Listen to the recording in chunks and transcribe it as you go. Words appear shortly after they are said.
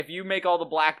If you make all the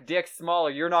black dicks smaller,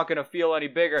 you're not gonna feel any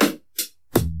bigger.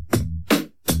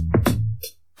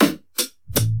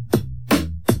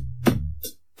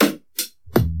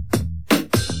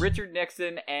 Richard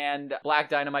Nixon and Black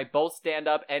Dynamite both stand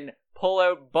up and pull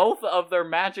out both of their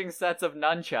matching sets of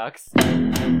nunchucks.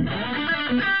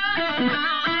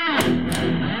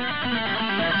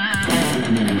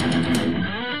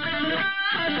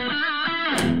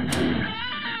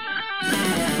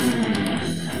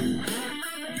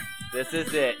 This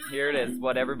is it. Here it is,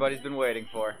 what everybody's been waiting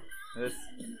for. This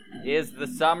is the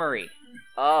summary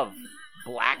of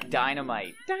Black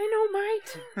Dynamite.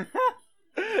 Dynamite!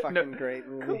 Fucking great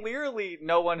movie. Clearly,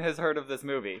 no one has heard of this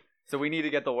movie, so we need to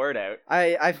get the word out.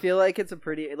 I feel like it's a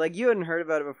pretty... Like, you hadn't heard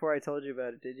about it before I told you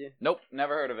about it, did you? Nope,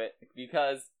 never heard of it,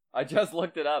 because I just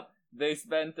looked it up. They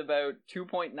spent about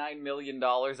 $2.9 million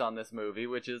on this movie,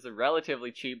 which is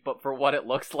relatively cheap, but for what it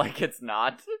looks like, it's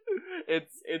not.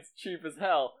 It's cheap as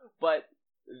hell, but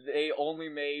they only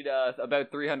made about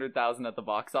 $300,000 at the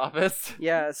box office.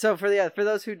 Yeah, so for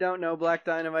those who don't know, Black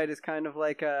Dynamite is kind of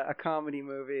like a comedy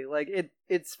movie. Like,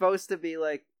 it's supposed to be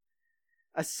like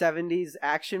a 70s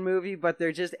action movie, but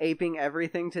they're just aping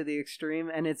everything to the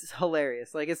extreme, and it's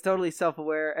hilarious. Like, it's totally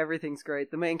self-aware, everything's great.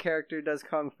 The main character does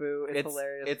kung fu, it's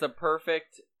hilarious. It's a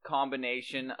perfect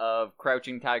combination of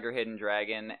Crouching Tiger, Hidden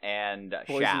Dragon and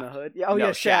Boys Shaft. in the Hood. Yeah,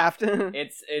 yeah, Shaft.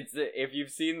 It's if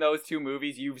you've seen those two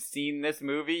movies, you've seen this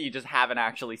movie, you just haven't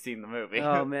actually seen the movie.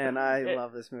 Oh man, I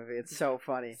love this movie. It's so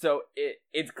funny. So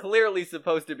it's clearly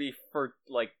supposed to be for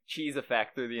like cheese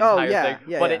effect through the entire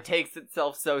thing, but it takes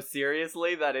itself so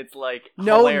seriously that it's like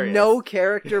hilarious. No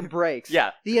character breaks.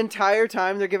 Yeah. The entire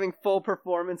time they're giving full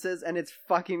performances and it's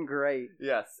fucking great.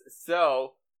 Yes.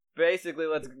 So basically,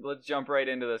 let's jump right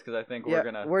into this because I think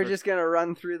we're just gonna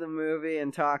run through the movie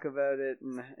and talk about it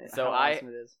and so how awesome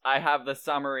it is. I have the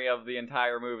summary of the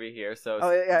entire movie here. So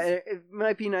it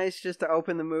might be nice just to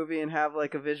open the movie and have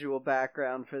like a visual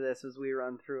background for this as we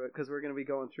run through it because we're gonna be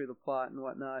going through the plot and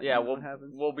whatnot. Yeah,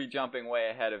 and we'll be jumping way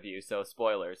ahead of you, so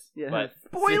spoilers. Yeah, but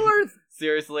spoilers.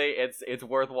 Seriously, it's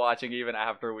worth watching even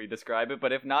after we describe it.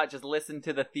 But if not, just listen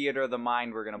to the theater of the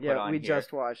mind we're gonna put on here. Yeah, we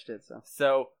just watched it.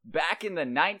 So back in the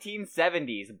 1970s.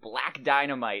 Black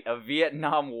Dynamite, a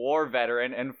Vietnam War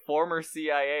veteran and former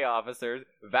CIA officer,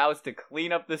 vows to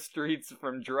clean up the streets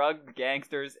from drug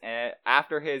gangsters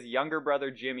after his younger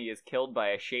brother Jimmy is killed by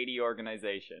a shady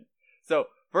organization. So,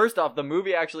 first off, the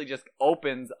movie actually just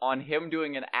opens on him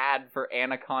doing an ad for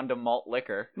Anaconda malt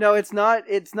liquor. No, it's not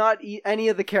any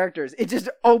of the characters. It just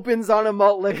opens on a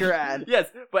malt liquor ad. Yes,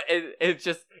 but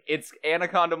it's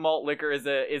Anaconda malt liquor is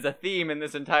a theme in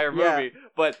this entire movie. Yeah.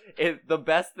 But the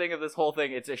best thing of this whole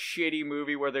thing, it's a shitty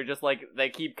movie where they're just like, they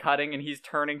keep cutting and he's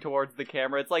turning towards the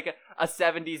camera. It's like a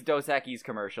 70s Dos Equis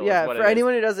commercial. Yeah, for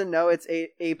anyone who doesn't know, it's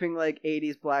aping like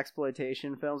 80s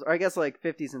blaxploitation films, or I guess like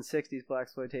 50s and 60s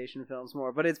blaxploitation films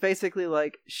more. But it's basically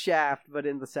like Shaft, but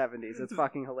in the 70s. It's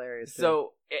fucking hilarious. Too.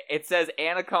 So it says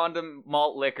Anaconda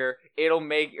malt liquor.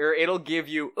 It'll give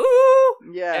you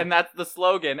ooh. Yeah. And that's the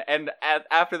slogan. And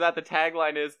after that, the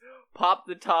tagline is pop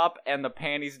the top and the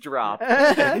panties drop.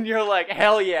 And you're like,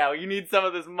 hell yeah, you need some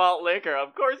of this malt liquor.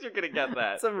 Of course you're gonna get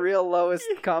that. Some real lowest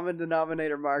common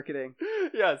denominator marketing.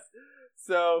 Yes.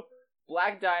 So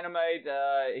Black Dynamite,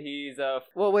 he's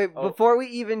before we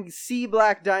even see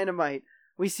Black Dynamite,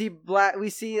 we see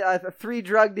three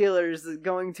drug dealers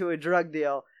going to a drug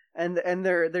deal, and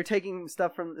they're taking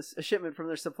stuff from a shipment from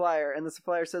their supplier, and the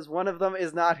supplier says one of them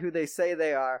is not who they say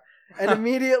they are, and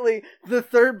immediately the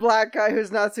third black guy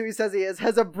who's not who he says he is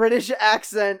has a British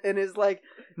accent and is like,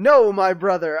 "No, my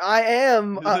brother, I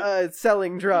am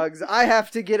selling drugs. I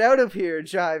have to get out of here,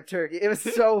 Jive Turkey." It was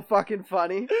so fucking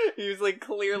funny. He was like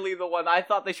clearly the one. I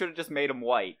thought they should have just made him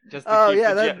white. Just to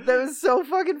keep that was so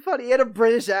fucking funny. He had a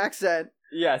British accent.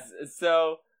 Yes,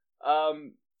 so,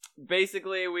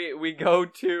 basically we go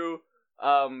to,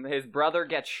 his brother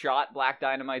gets shot, Black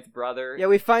Dynamite's brother. Yeah,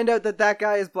 we find out that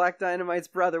guy is Black Dynamite's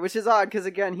brother, which is odd, because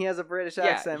again, he has a British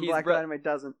accent, Black Dynamite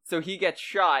doesn't. So he gets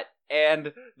shot,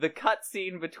 and the cut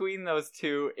scene between those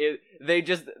two,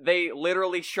 they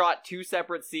literally shot two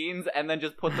separate scenes, and then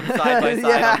just put them side by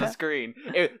side on the screen.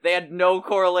 They had no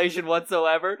correlation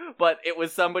whatsoever, but it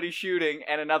was somebody shooting,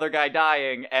 and another guy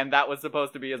dying, and that was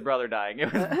supposed to be his brother dying.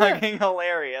 It was fucking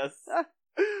hilarious.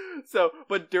 So,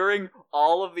 but during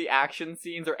all of the action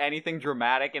scenes or anything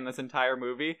dramatic in this entire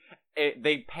movie,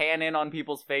 they pan in on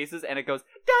people's faces and it goes,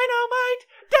 "Dynamite!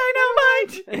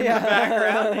 Dynamite!" in the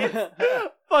background.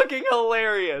 It's fucking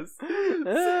hilarious.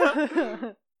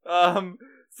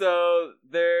 So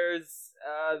there's,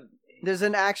 There's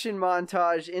an action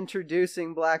montage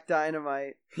introducing Black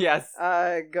Dynamite. Yes.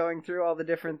 Going through all the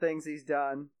different things he's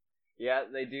done. Yeah,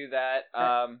 they do that.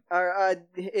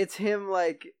 It's him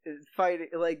fighting,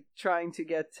 trying to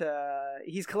get.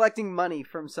 He's collecting money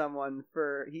from someone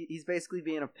for. He's basically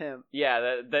being a pimp.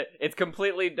 Yeah, it's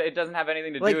completely. It doesn't have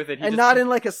anything to do with it. Not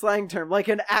in a slang term, like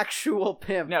an actual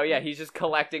pimp. No, yeah, he's just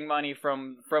collecting money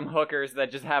from hookers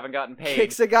that just haven't gotten paid.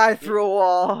 Kicks a guy through a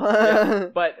wall. Yeah,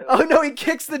 but oh no, he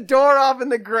kicks the door off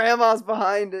and the grandma's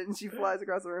behind it, and she flies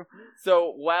across the room.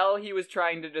 So while he was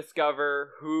trying to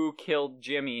discover who killed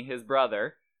Jimmy, his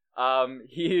brother,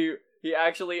 he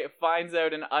actually finds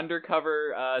out an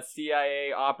undercover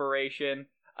CIA operation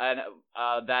and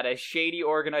that a shady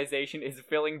organization is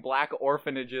filling black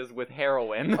orphanages with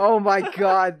heroin. Oh my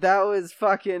god, that was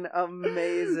fucking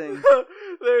amazing.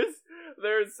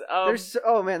 there's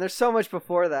so much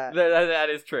before that. That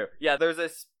is true. Yeah, there's a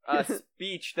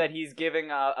speech that he's giving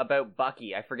about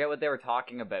Bucky. I forget what they were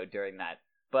talking about during that.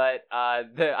 But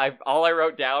all I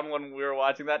wrote down when we were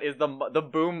watching that is the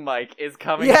boom mic is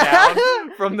coming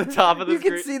down from the top of the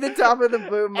screen. You can see the top of the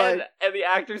boom mic. And the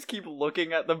actors keep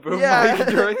looking at the boom mic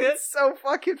during it. It's so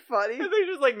fucking funny. And they're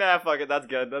just like, nah, fuck it, that's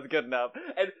good enough.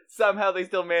 And somehow they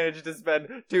still managed to spend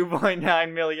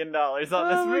 $2.9 million on this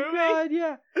movie. Oh my god,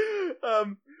 yeah.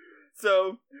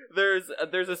 So there's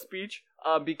a speech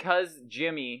because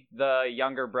Jimmy, the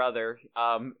younger brother,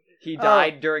 he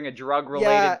died during a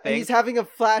drug-related thing. He's having a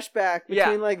flashback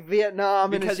between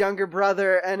Vietnam and his younger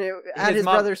brother, and at his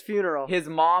brother's funeral. His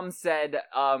mom said,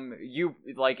 on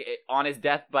his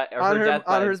deathbed,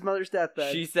 on his mother's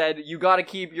deathbed, she said, "You got to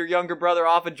keep your younger brother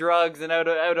off of drugs and out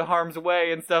of harm's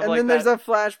way and stuff and like that." And then there's a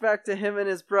flashback to him and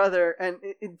his brother, and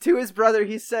to his brother,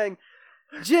 he's saying,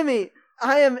 "Jimmy,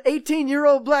 I am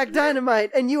 18-year-old Black Dynamite,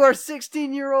 and you are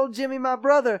 16-year-old Jimmy, my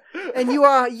brother, and you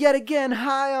are yet again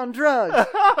high on drugs.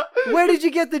 Where did you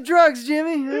get the drugs,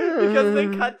 Jimmy?" Because they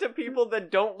cut to people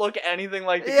that don't look anything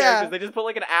like the characters. They just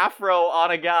put an afro on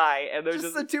a guy, and they're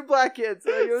just the two black kids.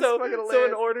 So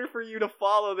in order for you to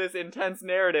follow this intense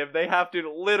narrative, they have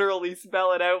to literally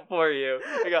spell it out for you.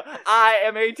 They go, "I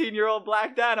am 18-year-old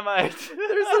Black Dynamite." There's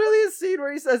literally a scene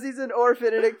where he says he's an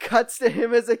orphan, and it cuts to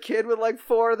him as a kid with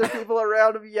 4 other people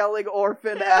around him yelling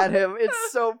orphan at him.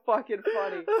 It's so fucking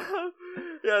funny.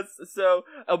 Yes, so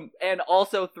and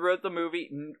also throughout the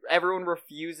movie everyone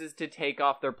refuses to take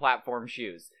off their platform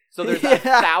shoes. So there's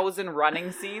 1,000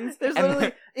 running scenes. There's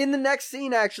literally, in the next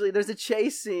scene, actually, there's a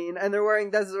chase scene, and they're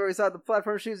wearing, this is where we saw the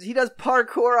platform shoes. He does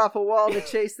parkour off a wall to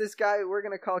chase this guy we're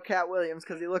going to call Cat Williams,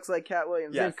 because he looks like Cat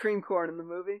Williams. Yes. Named Cream Corn in the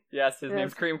movie. Yes, his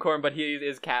name's Cream Corn, but he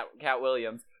is Cat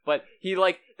Williams. But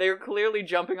they're clearly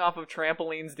jumping off of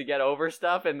trampolines to get over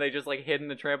stuff, and they just hid in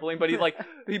the trampoline. But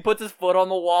he puts his foot on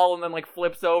the wall and then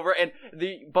flips over,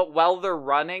 but while they're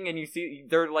running, and you see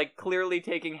they're clearly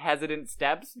taking hesitant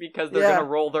steps because they're gonna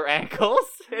roll their ankles.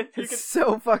 It's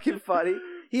so fucking funny.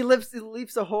 He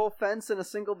leaps a whole fence in a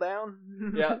single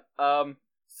bound. Yeah.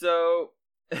 So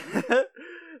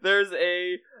there's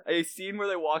a scene where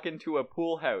they walk into a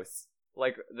pool house,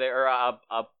 they're a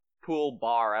pool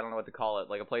bar, I don't know what to call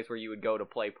it, a place where you would go to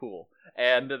play pool.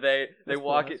 And they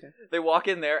walk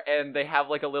in there, and they have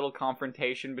a little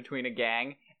confrontation between a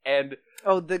gang. And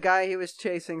the guy he was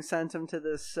chasing sent him to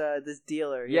this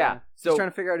dealer. Yeah. So he's trying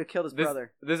to figure out who killed his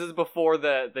brother. This is before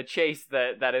the chase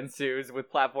that ensues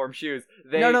with platform shoes.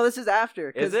 No, this is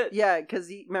after. Is it? Yeah,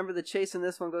 because remember the chase in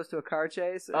this one goes to a car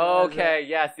chase. Okay,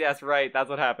 yes, right. That's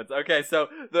what happens. Okay, so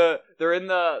they're in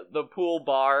the pool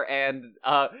bar, and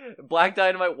Black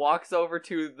Dynamite walks over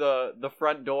to the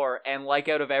front door, and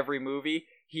out of every movie,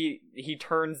 he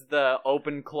turns the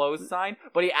open close sign,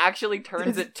 but he actually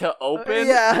turns it to open,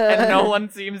 and no one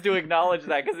seems to acknowledge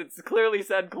that because it's clearly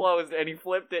said closed, and he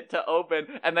flipped it to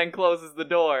open and then closes the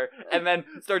door and then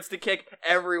starts to kick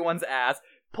everyone's ass.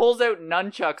 Pulls out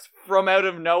nunchucks from out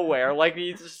of nowhere,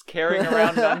 he's just carrying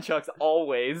around nunchucks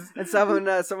always. And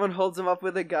someone holds him up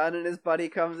with a gun, and his buddy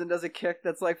comes and does a kick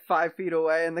that's 5 feet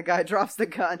away, and the guy drops the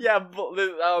gun. Yeah,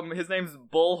 his name's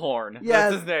Bullhorn. Yeah,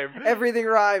 that's his name. Everything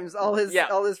rhymes. All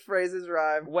his phrases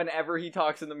rhyme. Whenever he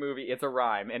talks in the movie, it's a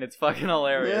rhyme, and it's fucking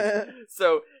hilarious.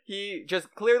 So he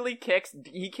just clearly kicks.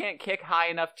 He can't kick high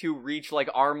enough to reach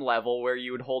arm level where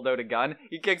you would hold out a gun.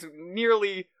 He kicks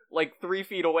nearly 3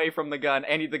 feet away from the gun,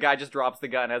 and the guy just drops the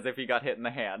gun as if he got hit in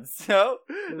the hand. So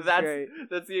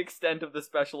that's the extent of the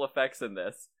special effects in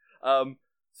this.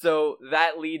 So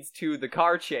that leads to the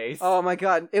car chase. Oh my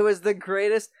god, it was the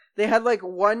greatest. They had like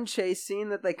one chase scene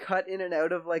that they cut in and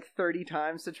out of like 30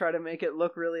 times to try to make it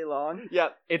look really long. Yeah,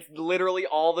 it's literally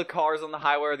all the cars on the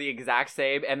highway are the exact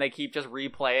same, and they keep just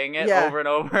replaying it over and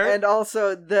over. And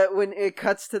also, when it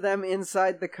cuts to them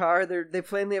inside the car, they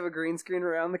plainly have a green screen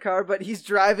around the car, but he's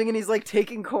driving and he's like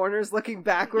taking corners, looking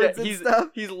backwards and stuff.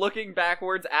 He's looking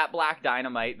backwards at Black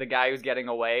Dynamite, the guy who's getting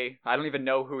away. I don't even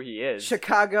know who he is.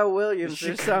 Chicago Williams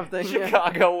or something.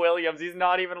 Chicago Williams. He's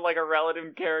not even like a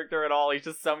relative character at all. He's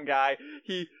just some guy.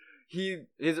 He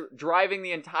is driving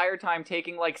the entire time,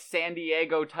 taking like San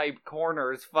Diego type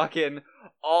corners, fucking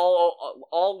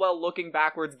all while looking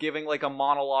backwards, giving like a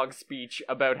monologue speech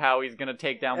about how he's gonna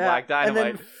take down Black Dynamite,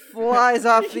 and then flies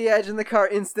off the edge, and the car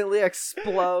instantly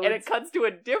explodes. And it cuts to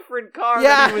a different car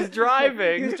that he was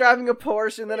driving. He was driving a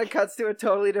Porsche, and then it cuts to a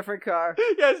totally different car.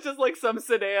 Yeah, it's just like some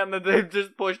sedan that they've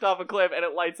just pushed off a cliff, and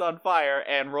it lights on fire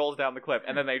and rolls down the cliff,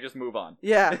 and then they just move on.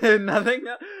 Yeah, nothing.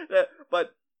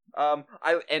 But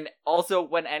and also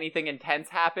when anything intense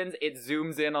happens, it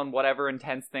zooms in on whatever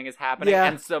intense thing is happening,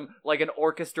 and some like an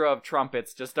orchestra of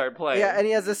trumpets just start playing. Yeah, and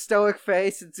he has a stoic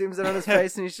face. It zooms in on his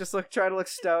face, and he's just trying to look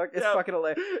stoic. It's fucking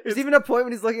hilarious. There's even a point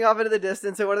when he's looking off into the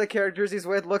distance, and one of the characters he's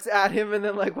with looks at him, and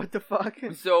then like, what the fuck?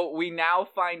 So we now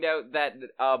find out that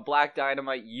Black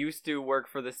Dynamite used to work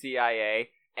for the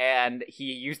CIA, and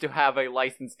he used to have a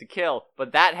license to kill,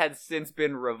 but that has since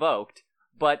been revoked.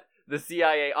 But the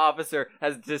CIA officer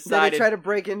has decided... They try to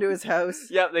break into his house.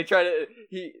 Yeah, they try to...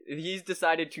 He's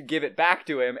decided to give it back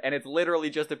to him, and it's literally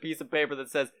just a piece of paper that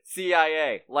says,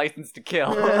 CIA, license to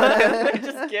kill. They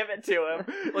just give it to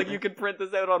him. Like, you can print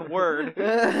this out on Word.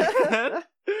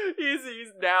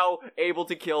 He's now able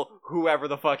to kill whoever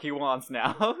the fuck he wants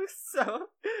now. So,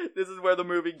 this is where the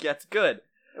movie gets good.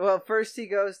 Well, first he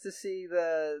goes to see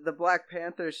the Black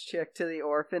Panthers chick to the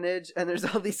orphanage, and there's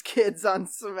all these kids on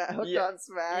Smack.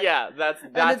 Yeah,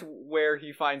 that's where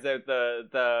he finds out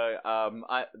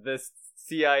this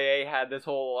CIA had this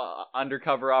whole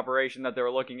undercover operation that they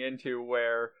were looking into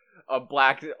where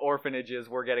black orphanages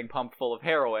were getting pumped full of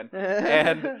heroin.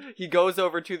 And he goes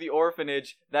over to the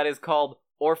orphanage that is called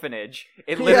Orphanage.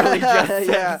 It literally just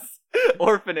says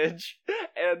orphanage.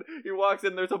 And he walks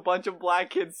in, there's a bunch of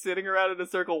black kids sitting around in a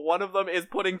circle. One of them is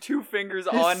putting two fingers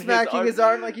on smacking his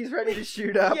arm like he's ready to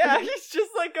shoot up. Yeah, he's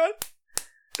just like going...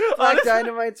 Black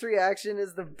Dynamite's reaction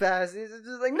is the best. He's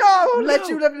just like, no, let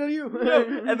you.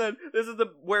 No. And then this is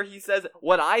where he says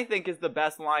what I think is the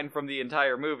best line from the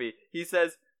entire movie. He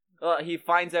says, he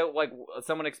finds out, like,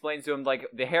 someone explains to him, like,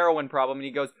 the heroin problem, and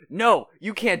he goes, no,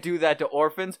 you can't do that to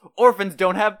orphans. Orphans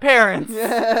don't have parents.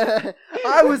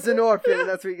 I was an orphan, and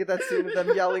that's where you get that scene of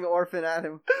them yelling orphan at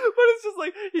him. But it's just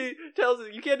like, he tells us,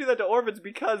 you can't do that to orphans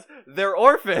because they're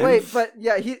orphans. Wait, but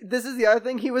yeah, this is the other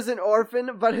thing. He was an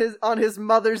orphan, but on his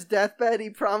mother's deathbed, he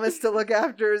promised to look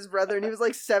after his brother, and he was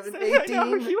like 18. I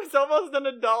know, he was almost an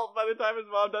adult by the time his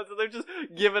mom died, so they're just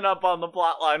giving up on the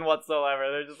plot line whatsoever.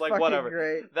 They're just like, fucking whatever.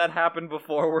 Great. That happened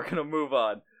before, we're gonna move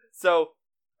on. So,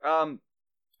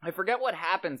 I forget what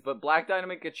happens, but Black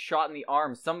Dynamite gets shot in the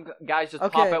arm. Some guys just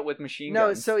pop out with machine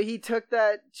guns. No, so he took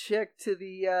that chick to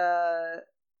the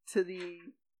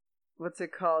what's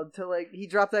it called? He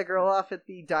dropped that girl off at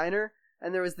the diner,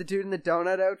 and there was the dude in the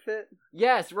donut outfit.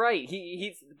 Yes, right.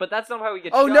 But that's not how he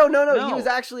gets shot. Oh, no. He was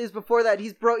actually, before that,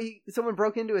 someone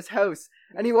broke into his house,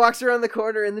 and he walks around the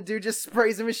corner, and the dude just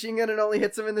sprays a machine gun and only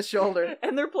hits him in the shoulder.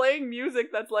 And they're playing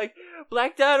music that's like,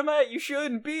 Black Dynamite, you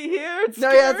shouldn't be here. It's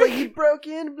it's like, he broke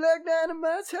into Black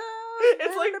Dynamite's house.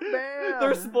 It's like,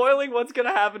 they're spoiling what's gonna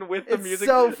happen with the music. It's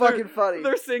so fucking funny.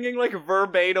 They're singing, like,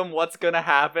 verbatim what's gonna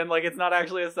happen. Like, it's not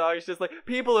actually a song. It's just like,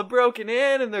 people have broken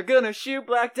in, and they're gonna shoot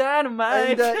Black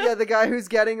Dynamite. And, the guy who's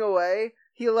getting away,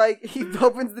 he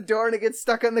opens the door and it gets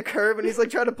stuck on the curb, and he's like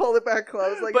trying to pull it back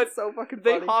close. Like, but it's so fucking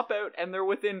funny. They hop out and they're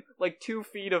within like 2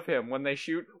 feet of him when they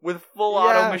shoot with full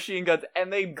auto machine guns,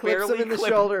 and they barely clip him in the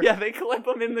shoulder. Yeah, they clip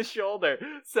him in the shoulder.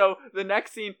 So the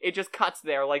next scene, it just cuts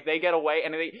there. Like, they get away,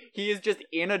 and he is just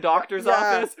in a doctor's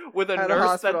office with a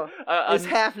nurse that is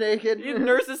half naked. The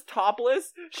nurse is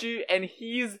topless.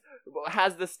 He's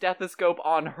has the stethoscope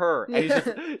on her, and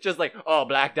he's just like, oh,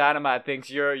 Black Dynamite thinks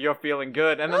you're feeling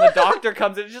good, and then the doctor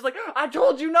comes in and she's like, I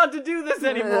told you not to do this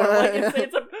anymore. Like,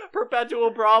 it's a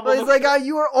perpetual problem. But he's like,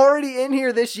 you were already in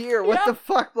here this year. What the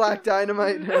fuck, Black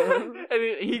Dynamite? And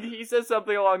he says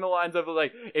something along the lines of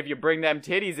like, if you bring them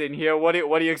titties in here, what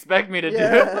do you expect me to do?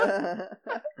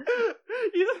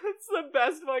 It's the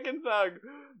best fucking thing.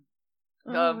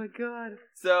 Oh my god.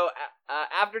 So,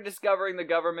 after discovering the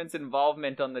government's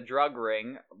involvement on the drug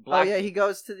ring, he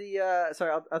goes to the,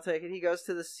 I'll take it. He goes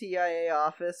to the CIA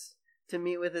office to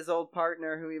meet with his old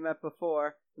partner who he met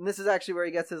before. And this is actually where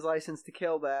he gets his license to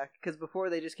kill back, because before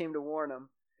they just came to warn him.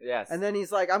 Yes. And then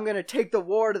he's like, I'm gonna take the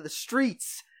war to the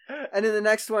streets. And in the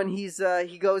next one, he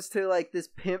goes to like this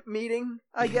pimp meeting,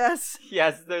 I guess.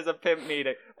 Yes, there's a pimp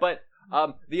meeting. But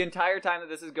the entire time that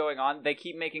this is going on, they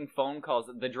keep making phone calls.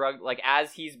 The drug, like,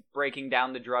 as he's breaking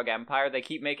down the drug empire, they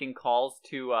keep making calls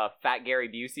to Fat Gary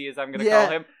Busey, as I'm gonna call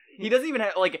him. He doesn't even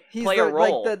have, like, play a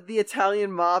role. Like the Italian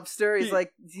mobster.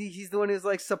 He's the one who's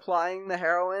like supplying the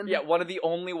heroin. Yeah, one of the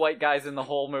only white guys in the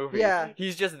whole movie. Yeah.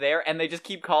 He's just there, and they just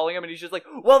keep calling him, and he's just like,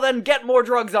 well, then get more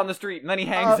drugs on the street, and then he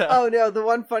hangs up. Oh, no, the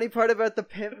one funny part about the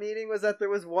pimp meeting was that there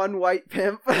was one white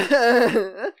pimp.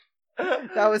 That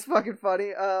was fucking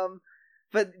funny.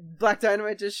 But Black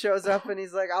Dynamite just shows up, and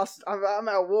he's like, I'm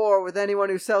at war with anyone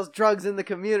who sells drugs in the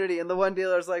community. And the one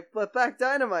dealer's like, but Black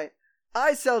Dynamite,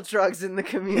 I sell drugs in the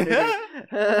community.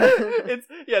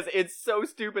 It's so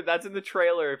stupid. That's in the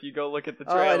trailer if you go look at the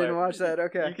trailer. Oh, I didn't watch that.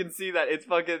 Okay. You can see that.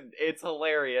 It's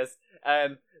hilarious.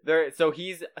 And so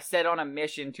he's set on a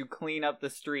mission to clean up the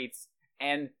streets,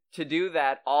 and to do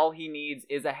that, all he needs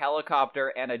is a helicopter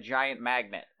and a giant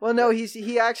magnet. Well, no,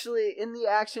 he actually, in the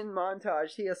action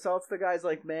montage, he assaults the guy's,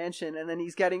 like, mansion, and then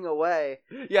he's getting away.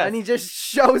 Yes. And he just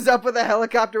shows up with a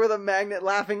helicopter with a magnet,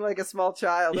 laughing like a small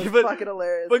child. It's fucking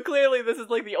hilarious. But clearly, this is,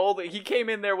 like, he came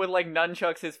in there with, like,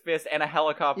 nunchucks, his fist, and a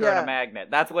helicopter and a magnet.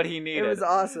 That's what he needed. It was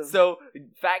awesome. So,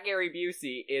 Fat Gary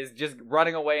Busey is just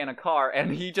running away in a car,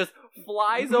 and he just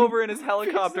flies over in his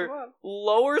helicopter,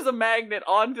 lowers a magnet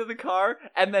onto the car,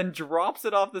 and then drops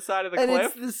it off the side of the cliff. And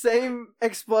it's the same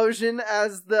explosion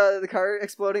as the car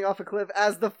exploding off a cliff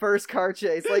as the first car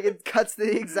chase. Like, it cuts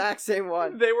the exact same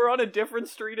one. They were on a different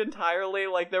street entirely.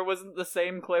 Like, there wasn't the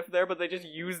same cliff there, but they just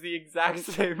used the exact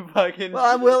same fucking... Well,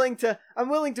 I'm willing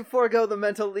to forego the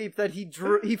mental leap that he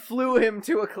flew him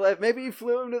to a cliff. Maybe he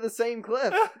flew him to the same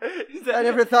cliff. I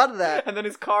never thought of that. And then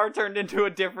his car turned into a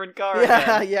different car.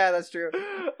 Yeah, that's true.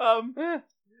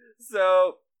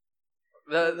 So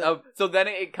then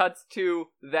it cuts to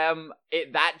them.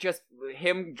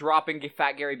 Him dropping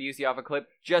Fat Gary Busey off a cliff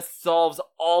just solves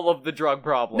all of the drug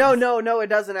problems. No, it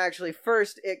doesn't actually.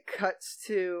 First, it cuts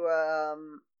to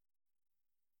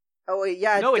Oh wait,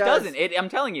 yeah. No, it doesn't. I'm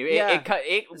telling you,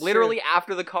 it literally true.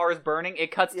 After the car is burning,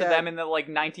 it cuts to them in the like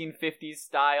 1950s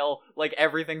style, like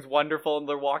everything's wonderful, and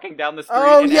they're walking down the street.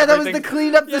 Oh yeah, that was the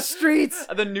clean up the streets.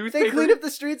 The newspaper. They cleaned up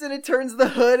the streets, and it turns the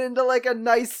hood into like a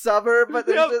nice suburb. But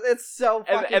it's so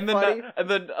fucking funny. And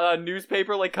the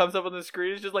newspaper like comes up on the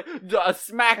screen. It's just like a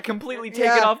smack completely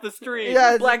taken off the street.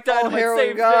 Yeah, Black Dynamite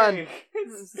saves day.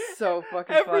 It's so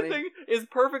fucking funny. Everything is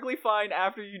perfectly fine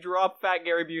after you drop Fat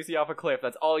Gary Busey off a cliff.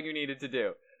 That's all you needed to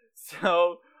do.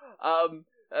 So,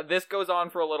 this goes on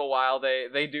for a little while.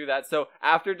 They do that. So,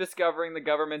 after discovering the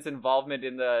government's involvement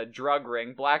in the drug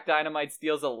ring, Black Dynamite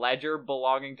steals a ledger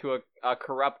belonging to a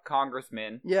corrupt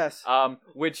congressman. Yes.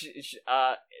 Which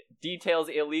details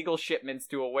illegal shipments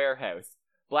to a warehouse.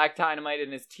 Black Dynamite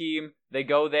and his team, they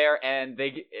go there and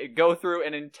they go through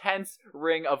an intense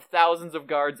ring of thousands of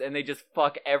guards, and they just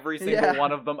fuck every single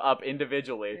one of them up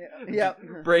individually. Yeah.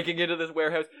 Breaking into this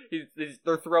warehouse,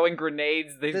 they're throwing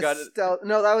grenades.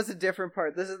 No, that was a different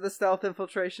part. This is the stealth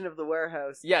infiltration of the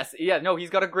warehouse. Yes, yeah, no, he's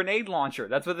got a grenade launcher.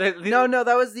 That's what they... No,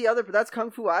 that was the other... That's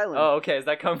Kung Fu Island. Oh, okay, is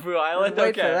that Kung Fu Island?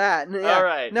 Wait for that. Yeah. All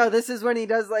right. No, this is when he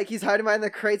does, like, he's hiding behind the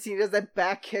crates, and he does that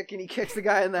back kick, and he kicks the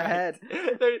guy in the head.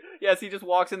 Yes, he just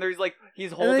walks in there, he's holding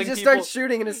people... And then he just starts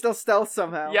shooting, and it's still stealth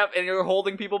somehow. Yep, and you're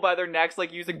holding people by their necks,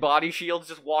 like, using body shields,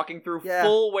 just walking through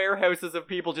full warehouses of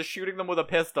people, just shooting them with a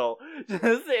pistol.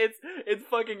 It's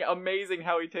fucking amazing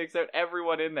how he takes out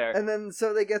everyone in there. And then,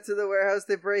 so they get to the warehouse,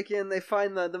 they break in, they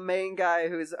find the main guy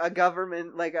who's a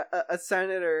government, like, a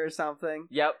senator or something.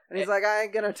 Yep. And he's like, I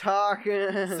ain't gonna talk.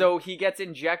 So he gets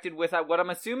injected with what I'm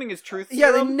assuming is truth serum.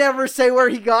 Yeah, they never say where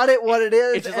he got it, what it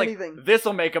is, it's just anything. Like,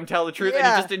 this'll make him tell the truth, and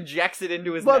he just injects it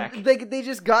into his neck. They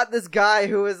just got this guy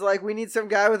who was like, we need some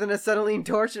guy with an acetylene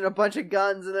torch and a bunch of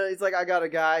guns, and then he's like, I got a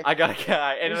guy.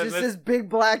 And it's just this big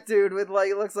black dude with, like,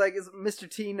 it looks like it's Mr.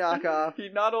 T knockoff. He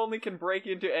not only can break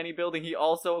into any building, he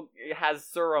also has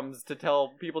serums to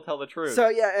tell the truth. So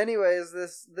yeah, anyways,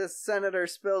 this senator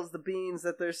spills the beans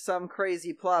that there's some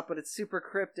crazy plot, but it's super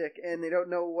cryptic, and they don't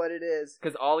know what it is.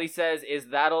 Because all he says is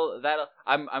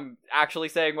I'm actually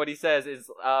saying what he says is,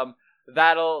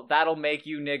 that'll make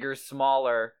you niggers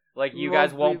smaller. Like, you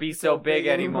guys won't be so big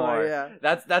anymore. Yeah.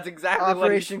 That's exactly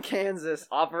Operation Kansas.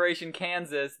 Operation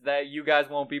Kansas, that you guys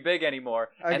won't be big anymore.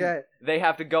 Okay. And they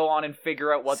have to go on and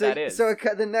figure out what that is. So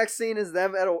the next scene is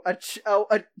them at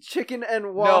a chicken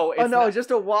and waffle... just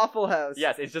a Waffle House.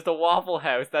 Yes, it's just a Waffle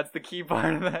House. That's the key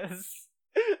part of this.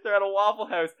 They're at a Waffle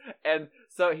House, and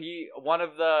so one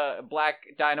of the Black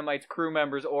Dynamite's crew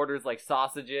members orders like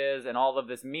sausages and all of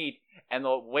this meat, and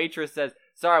the waitress says,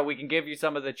 "Sorry, we can give you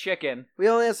some of the chicken. We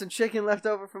only have some chicken left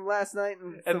over from last night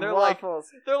and some they're waffles."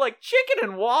 They're like, "Chicken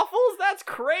and waffles? That's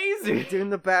crazy!" Dude in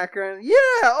the background, yeah,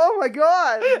 oh my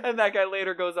god! And that guy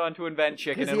later goes on to invent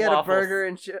chicken and waffles. Because he had a burger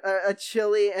and a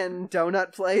chili and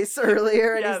donut place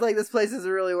earlier, and he's like, "This place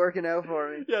isn't really working out for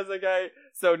me." Yes, the guy.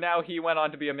 So now he went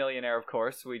on to be a millionaire, of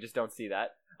course. We just don't see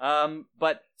that.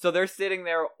 But so they're sitting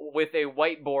there with a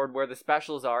whiteboard where the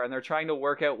specials are, and they're trying to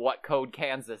work out what code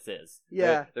Kansas is.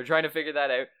 Yeah. They're trying to figure that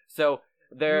out. So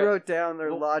you wrote down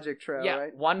their logic trail, yeah,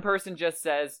 right? One person just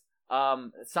says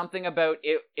something about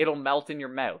it'll melt in your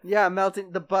mouth. Yeah,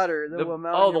 melting the butter will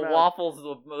melt in your mouth. Waffles,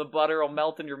 the butter will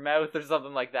melt in your mouth or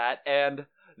something like that. And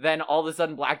then all of a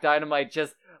sudden Black Dynamite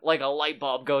just like a light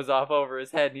bulb goes off over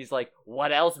his head, and he's like,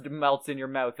 "What else melts in your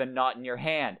mouth and not in your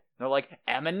hand?" And they're like,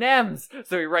 "M&Ms."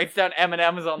 So he writes down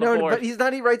M&Ms on the board. No, but he's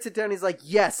not. He writes it down. He's like,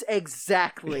 "Yes,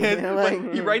 exactly."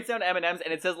 Like, he writes down M&Ms,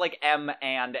 and it says like M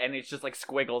and it's just like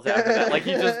squiggles after that. Like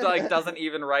he just like doesn't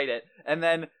even write it. And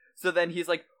then he's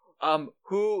like,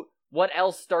 what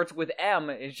else starts with M?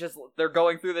 It's just they're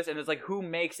going through this, and it's like, who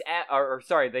makes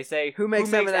they say who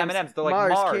makes M&Ms? They're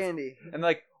like Mars candy. And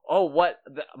like, oh, what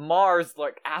Mars,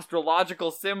 like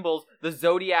astrological symbols, the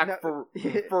zodiac for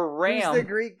ram. Who's the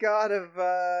Greek god of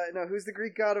who's the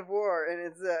Greek god of war? And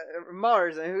it's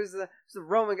Mars. And who's the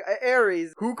Roman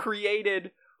Ares? Who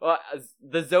created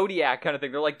the zodiac kind of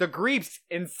thing? They're like the Greeks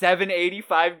in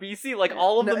 785 BC. Like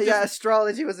all of them.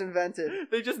 Astrology was invented.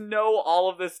 They just know all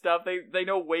of this stuff. They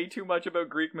know way too much about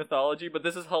Greek mythology, but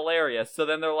this is hilarious. So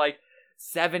then they're like,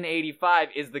 785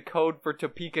 is the code for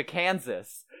Topeka,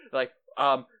 Kansas. Like,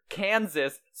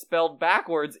 Kansas spelled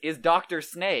backwards is Dr.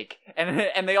 Snake,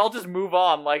 and they all just move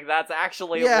on like that's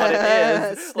actually what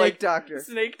it is. Snake Doctor.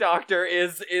 Snake Doctor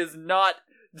is not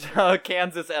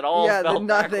Kansas at all. Yeah,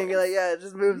 nothing. Like, yeah, it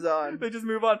just moves on. They just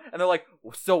move on, and they're like,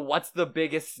 "So what's the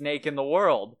biggest snake in the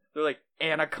world?" They're like,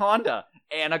 "Anaconda.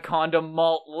 Anaconda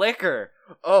malt liquor."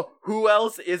 Oh, who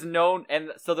else is known?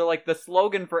 And so they're like, the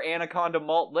slogan for Anaconda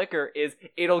malt liquor is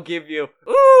 "It'll give you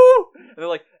ooh." And they're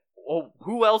like, "Oh,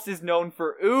 who else is known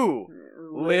for ooh?"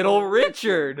 Little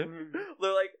Richard.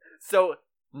 They're like, so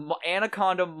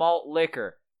Anaconda malt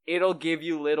liquor, it'll give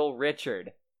you Little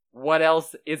Richard. What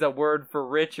else is a word for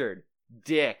Richard?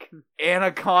 Dick.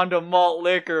 Anaconda malt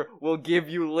liquor will give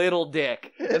you Little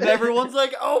Dick. And everyone's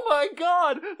like, "Oh my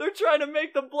god, they're trying to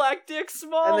make the black dick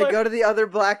smaller." And they go to the other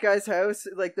black guy's house,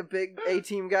 like the big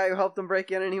A-team guy who helped them break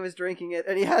in, and he was drinking it,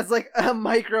 and he has like a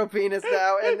micro penis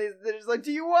now, and they're just like,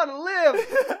 "Do you want to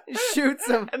live?" He shoots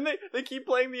him. And they keep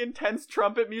playing the intense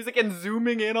trumpet music and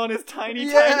zooming in on his tiny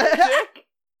dick.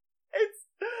 It's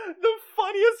the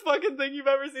funniest fucking thing you've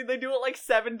ever seen. They do it like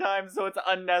 7 times, so it's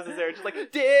unnecessary. Just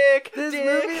like, dick, This dick.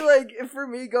 movie, like, for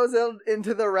me, goes out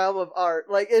into the realm of art.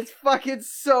 Like, it's fucking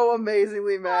so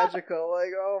amazingly magical.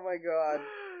 Like, oh my god.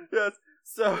 Yes.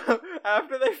 So,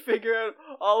 after they figure out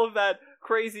all of that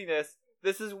craziness,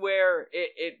 this is where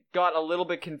it got a little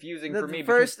bit confusing for me.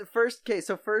 First case.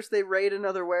 So first they raid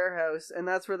another warehouse, and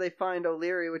that's where they find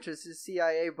O'Leary, which is his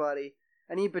CIA buddy.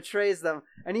 And he betrays them.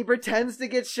 And he pretends to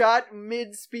get shot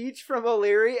mid-speech from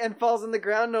O'Leary and falls on the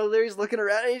ground, and O'Leary's looking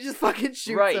around, and he just fucking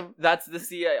shoots him. That's the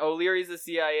CIA. O'Leary's the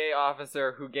CIA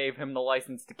officer who gave him the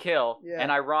license to kill. Yeah.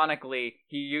 And ironically,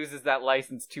 he uses that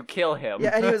license to kill him.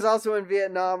 Yeah, and he was also in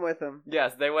Vietnam with him.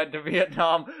 Yes, they went to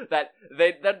Vietnam. That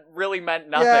really meant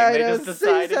nothing. Yeah, they just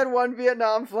decided. He had one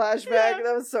Vietnam flashback. Yeah.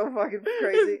 That was so fucking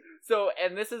crazy. So,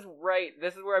 and this is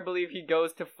where I believe he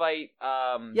goes to fight,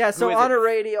 so on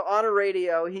a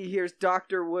radio, he hears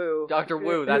Dr. Wu. Dr.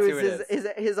 Wu, that's who it is.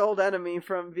 His old enemy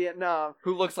from Vietnam.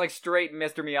 Who looks like straight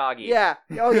Mr. Miyagi. Yeah.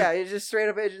 Oh yeah, he's just straight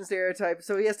up Asian stereotype.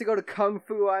 So he has to go to Kung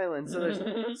Fu Island.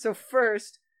 So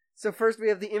first we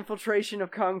have the infiltration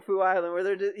of Kung Fu Island,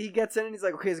 where he gets in and he's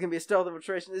like, okay, it's gonna be a stealth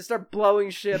infiltration. They start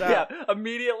blowing shit up. Yeah,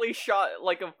 immediately shot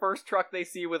like a first truck they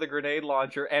see with a grenade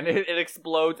launcher, and it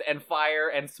explodes, and fire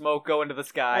and smoke go into the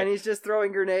sky. And he's just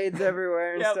throwing grenades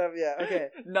everywhere and stuff. Yeah, okay.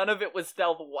 None of it was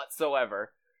stealth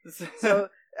whatsoever. So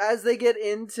as they get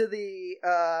into the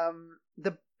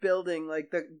building,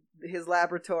 like his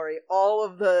laboratory, all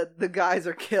of the guys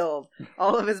are killed.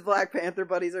 All of his Black Panther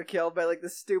buddies are killed by like the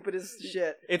stupidest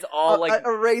shit. It's all like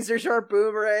a razor sharp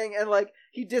boomerang, and like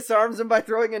he disarms him by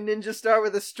throwing a ninja star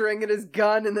with a string in his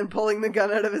gun and then pulling the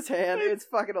gun out of his hand. It's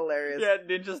fucking hilarious. Yeah,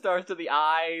 ninja stars to the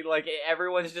eye. Like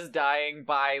everyone's just dying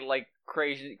by like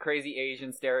crazy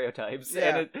Asian stereotypes,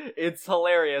 and it's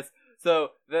hilarious. So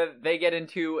they get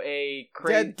into a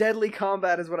crazy deadly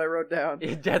combat is what I wrote down.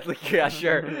 Deadly, yeah,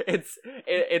 sure.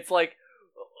 It's like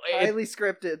highly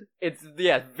scripted. It's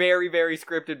very, very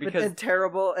scripted because and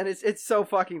terrible, and it's so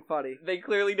fucking funny. They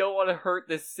clearly don't want to hurt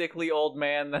this sickly old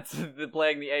man that's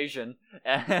playing the Asian,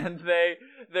 and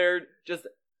they're just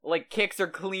like kicks are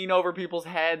clean over people's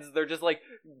heads. They're just like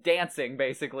dancing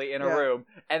basically in a room,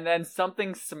 and then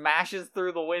something smashes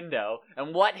through the window.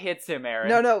 And what hits him, Aaron?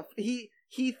 No,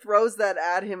 he throws that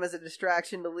at him as a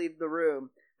distraction to leave the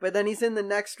room. But then he's in the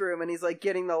next room and he's like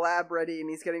getting the lab ready and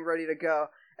he's getting ready to go.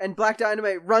 And Black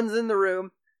Dynamite runs in the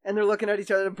room and they're looking at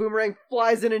each other. And Boomerang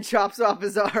flies in and chops off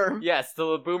his arm. Yes,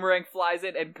 so the Boomerang flies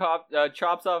in and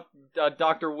chops off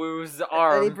Dr. Wu's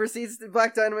arm. And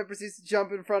Black Dynamite proceeds to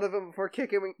jump in front of him before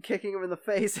kicking him in the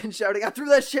face and shouting, "I threw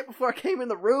that shit before I came in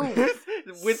the room!"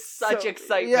 With such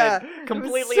excitement.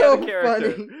 Completely so out of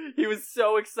character. Funny. He was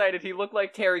so excited. He looked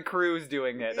like Terry Crews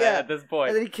doing it at this point.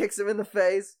 And then he kicks him in the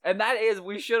face. And that is,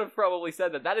 we should have probably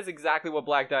said that is exactly what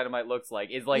Black Dynamite looks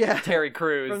like. Is like Terry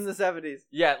Crews. From the 70s.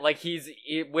 Yeah, like he's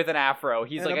with an afro.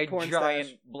 He's and like a giant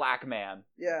stash. black man.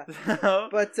 Yeah.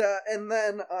 But, and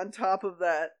then on top of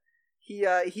that,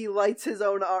 he lights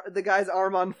the guy's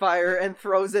arm on fire and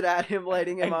throws it at him,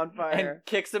 lighting him on fire. And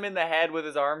kicks him in the head with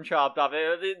his arm chopped off.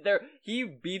 He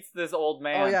beats this old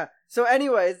man. Oh, yeah. So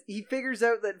anyways, he figures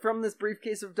out that from this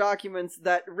briefcase of documents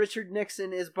that Richard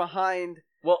Nixon is behind...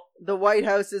 Well, the White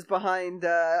House is behind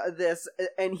this,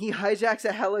 and he hijacks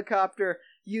a helicopter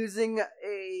using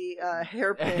a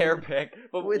hairpick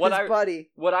with his buddy.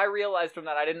 What I realized from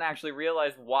that, I didn't actually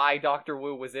realize why Dr.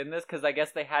 Wu was in this, because I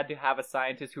guess they had to have a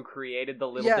scientist who created the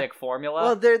little dick formula.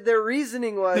 Well, their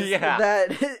reasoning was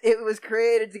that it was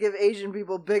created to give Asian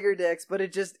people bigger dicks, but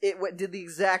it did the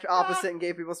exact opposite and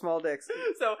gave people small dicks.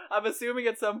 So I'm assuming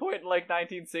at some point in like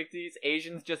 1960s,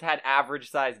 Asians just had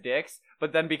average-sized dicks,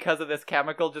 but then because of this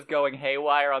chemical just going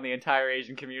haywire on the entire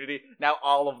Asian community, now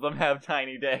all of them have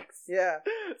tiny dicks. Yeah.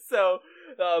 So,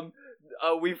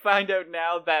 we find out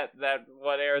now that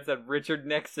what Aaron said, Richard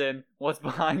Nixon was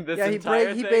behind this entire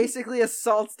thing. He basically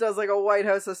does like a White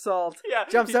House assault. Yeah.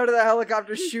 Jumps out of the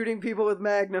helicopter shooting people with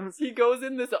magnums. He goes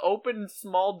in this open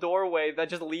small doorway that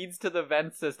just leads to the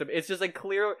vent system. It's just like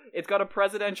clear, it's got a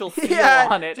presidential seal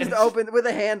on it. Just open with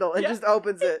a handle and just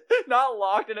opens it. Not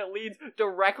locked, and it leads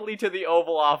directly to the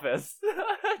Oval Office.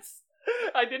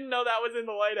 I didn't know that was in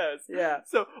the White House. Yeah.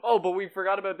 So, but we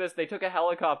forgot about this. They took a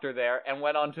helicopter there and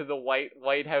went onto the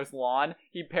White House lawn.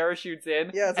 He parachutes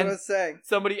in. Yeah, that's what I was saying.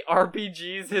 Somebody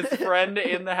RPGs his friend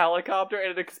in the helicopter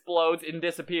and it explodes and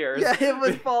disappears. Yeah, it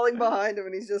was falling behind him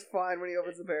and he's just fine when he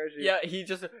opens the parachute. Yeah,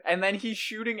 and then he's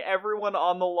shooting everyone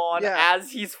on the lawn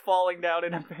as he's falling down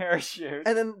in a parachute.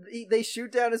 And then they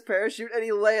shoot down his parachute and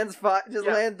he lands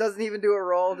lands, doesn't even do a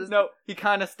roll. No, he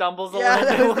kind of stumbles a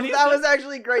little bit. That was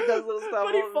actually great, those little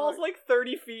stumbles. But he falls like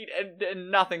 30 feet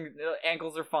and nothing.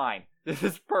 Ankles are fine. This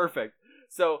is perfect.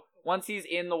 So once he's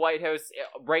in the White House,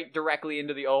 right directly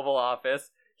into the Oval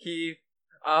Office,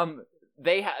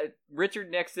 Richard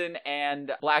Nixon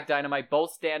and Black Dynamite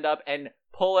both stand up and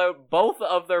pull out both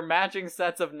of their matching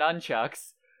sets of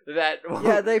nunchucks.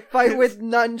 They fight with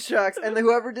nunchucks, and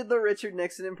whoever did the Richard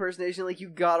Nixon impersonation, like, you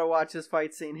gotta watch this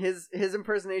fight scene. His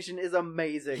impersonation is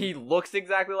amazing. He looks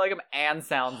exactly like him and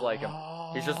sounds like him.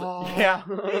 He's just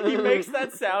he makes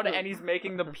that sound, and he's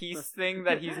making the peace thing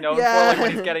that he's known for, like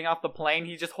when he's getting off the plane.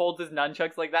 He just holds his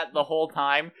nunchucks like that the whole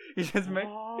time. He just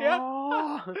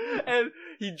and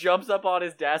he jumps up on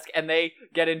his desk, and they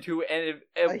get into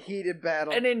a heated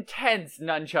battle, an intense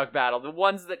nunchuck battle, the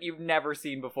ones that you've never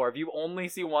seen before. If you only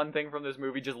see one thing from this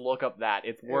movie, just look up that.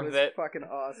 It's worth it. Fucking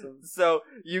awesome. So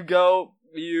they go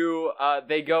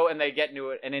and they get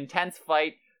into an intense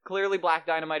fight. Clearly Black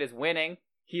Dynamite is winning.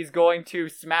 He's going to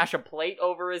smash a plate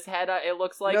over his head, it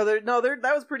looks like.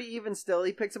 That was pretty even still.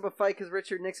 He picks up a fight because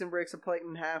Richard Nixon breaks a plate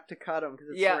in half to cut him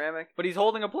because it's ceramic. But he's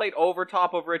holding a plate over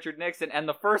top of Richard Nixon, and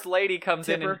the First Lady comes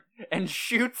in and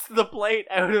shoots the plate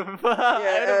out of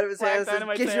his hands.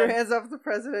 Get your hands off the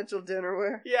presidential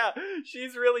dinnerware. Yeah,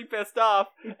 she's really pissed off.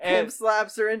 Pimp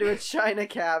slaps her into a china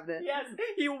cabinet. Yes,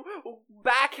 he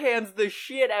backhands the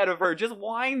shit out of her, just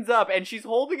winds up, and she's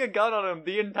holding a gun on him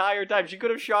the entire time. She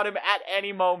could have shot him at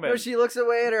any moment. No, she looks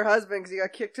away at her husband because he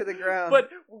got kicked to the ground. But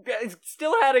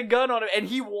still had a gun on him, and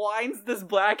he winds this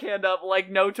backhand up like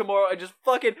no tomorrow, and just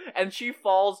fucking, and she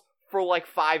falls for like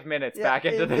 5 minutes back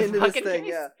into this fucking thing.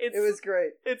 Case. Yeah, it was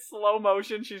great. It's slow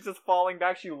motion. She's just falling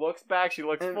back. She looks back. She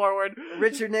looks forward.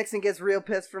 Richard Nixon gets real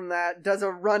pissed from that. Does a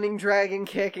running dragon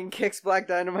kick and kicks Black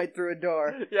Dynamite through a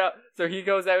door. Yeah. So he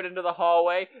goes out into the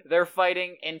hallway. They're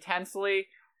fighting intensely.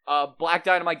 Black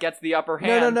Dynamite gets the upper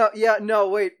hand.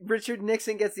 Wait. Richard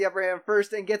Nixon gets the upper hand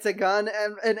first and gets a gun,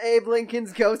 and Abe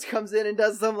Lincoln's ghost comes in and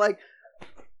does some, like,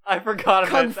 I forgot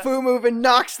about Kung Fu move and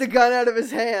knocks the gun out of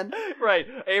his hand. Right.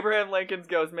 Abraham Lincoln's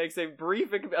ghost makes a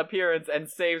brief appearance and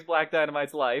saves Black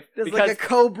Dynamite's life. There's like a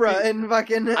cobra and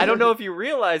fucking... I don't know if you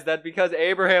realize that because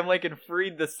Abraham Lincoln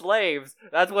freed the slaves.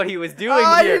 That's what he was doing here.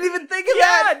 I didn't even think of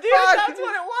that. Yeah, dude, Fuck. that's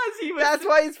what it was. That's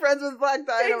why he's friends with Black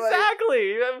Dynamite.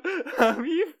 Exactly.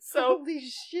 Holy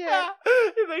shit. Yeah.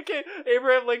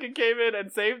 Abraham Lincoln came in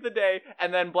and saved the day,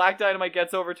 and then Black Dynamite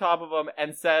gets over top of him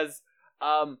and says,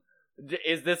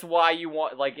 is this why you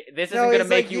want, like, this isn't going to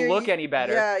make you look any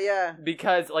better. Yeah.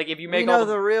 Because, like, if you make all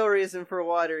the real reason for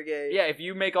Watergate. Yeah, if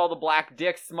you make all the black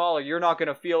dicks smaller, you're not going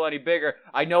to feel any bigger.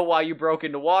 I know why you broke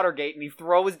into Watergate. And he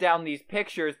throws down these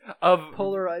pictures of...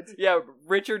 Polaroids. Yeah,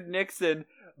 Richard Nixon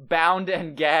bound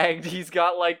and gagged. He's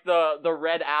got, like, the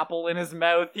red apple in his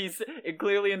mouth. He's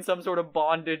clearly in some sort of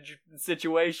bondage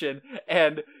situation.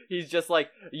 And he's just like,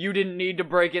 you didn't need to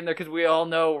break in there because we all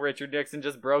know Richard Nixon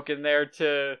just broke in there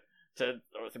to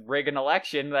rig an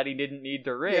election that he didn't need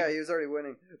to rig. Yeah, he was already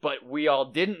winning. But we all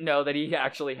didn't know that he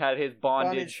actually had his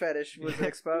bondage fetish was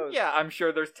exposed. Yeah, I'm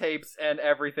sure there's tapes and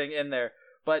everything in there.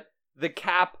 But the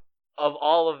cap of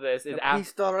all of this is...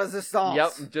 piece de resistance.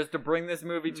 Yep, just to bring this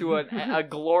movie to a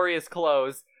glorious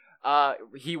close.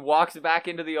 He walks back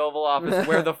into the Oval Office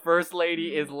where the First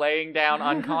Lady is laying down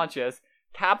unconscious,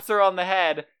 taps her on the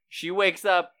head, she wakes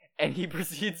up, and he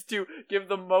proceeds to give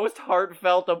the most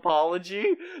heartfelt apology.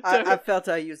 I felt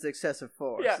I used excessive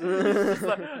force. Yeah. He's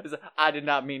like, I did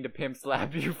not mean to pimp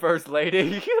slap you, First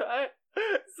Lady.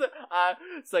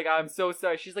 It's like, I'm so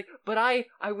sorry. She's like, but I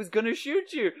was gonna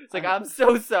shoot you. It's like, I'm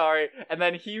so sorry. And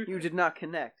then You did not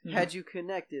connect. Had you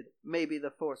connected, maybe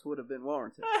the force would have been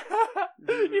warranted.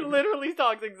 He literally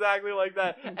talks exactly like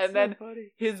that. And then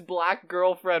his black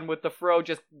girlfriend with the fro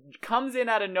just comes in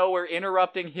out of nowhere,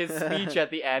 interrupting his speech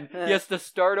at the end. He has to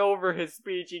start over his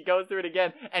speech. He goes through it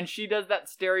again. And she does that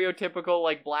stereotypical,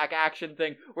 like, black action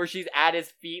thing where she's at his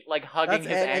feet, like, hugging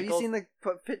his ankles. Have you seen the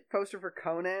poster for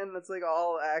Conan? That's, like,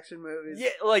 all action movies. Yeah,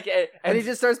 like... And he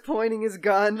just starts pointing his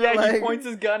gun. Yeah, like... he points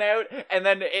his gun out, and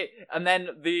then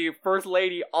the First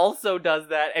Lady also does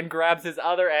that and grabs his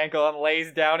other ankle and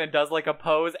lays down and does, like, a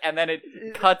pose, and then it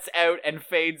cuts out and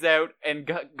fades out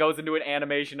and goes into an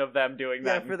animation of them doing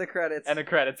that. Yeah, for the credits. And the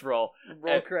credits roll.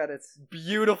 Credits.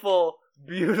 Beautiful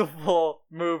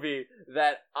movie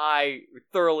that I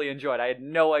thoroughly enjoyed. I had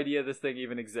no idea this thing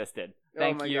even existed.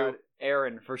 Thank you, God.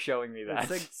 Aaron, for showing me that. It's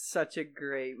like such a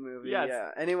great movie. Yes. Yeah,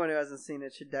 anyone who hasn't seen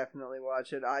it should definitely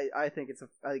watch it. I think it's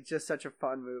just such a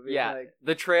fun movie. Yeah, like,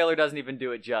 the trailer doesn't even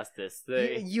do it justice.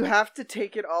 You have to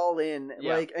take it all in,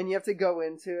 like, and you have to go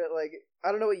into it. Like,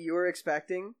 I don't know what you were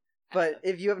expecting, but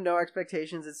if you have no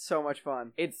expectations, it's so much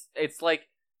fun. It's like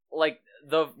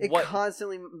it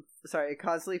constantly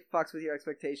fucks with your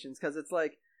expectations because it's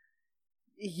like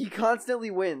he constantly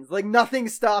wins. Like, nothing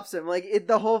stops him. Like,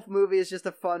 the whole movie is just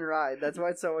a fun ride. That's why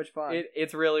it's so much fun.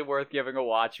 It's really worth giving a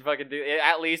watch. If I can do it,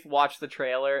 at least watch the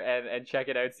trailer and check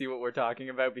it out, see what we're talking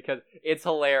about, because it's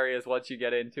hilarious once you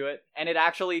get into it. And it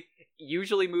actually,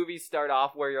 usually movies start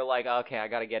off where you're like, okay, I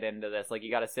gotta get into this. Like,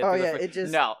 you gotta sit through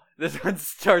No, this one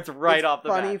starts right off the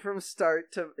bat. It's funny from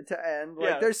start to end.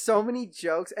 Like, there's so many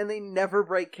jokes, and they never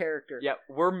break character. Yeah,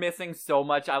 we're missing so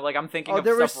much. I'm thinking of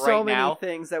there were stuff right so now.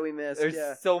 many things that we missed.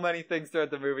 There's so many things throughout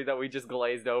the movie that we just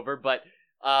glazed over, but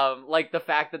like the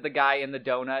fact that the guy in the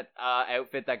donut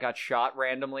outfit that got shot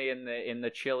randomly in the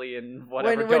chili and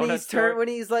whatever when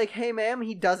he's like, hey ma'am,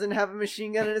 he doesn't have a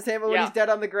machine gun in his hand, but when he's dead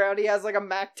on the ground, he has like a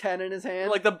Mac-10 in his hand,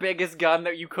 like the biggest gun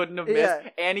that you couldn't have missed,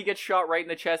 and he gets shot right in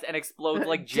the chest and explodes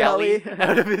like jelly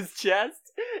out of his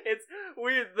chest. It's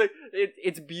weird.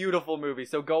 It's a beautiful movie,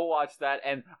 so go watch that.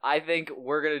 And I think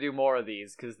we're gonna do more of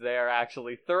these because they are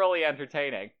actually thoroughly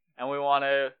entertaining. And we want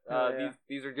to,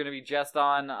 these are going to be just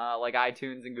on, like,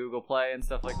 iTunes and Google Play and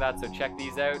stuff like that. So check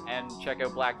these out and check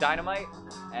out Black Dynamite.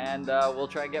 And we'll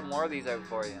try and get more of these out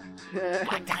for you.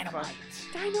 Black Dynamite!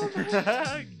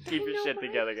 Keep your shit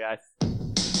together, guys.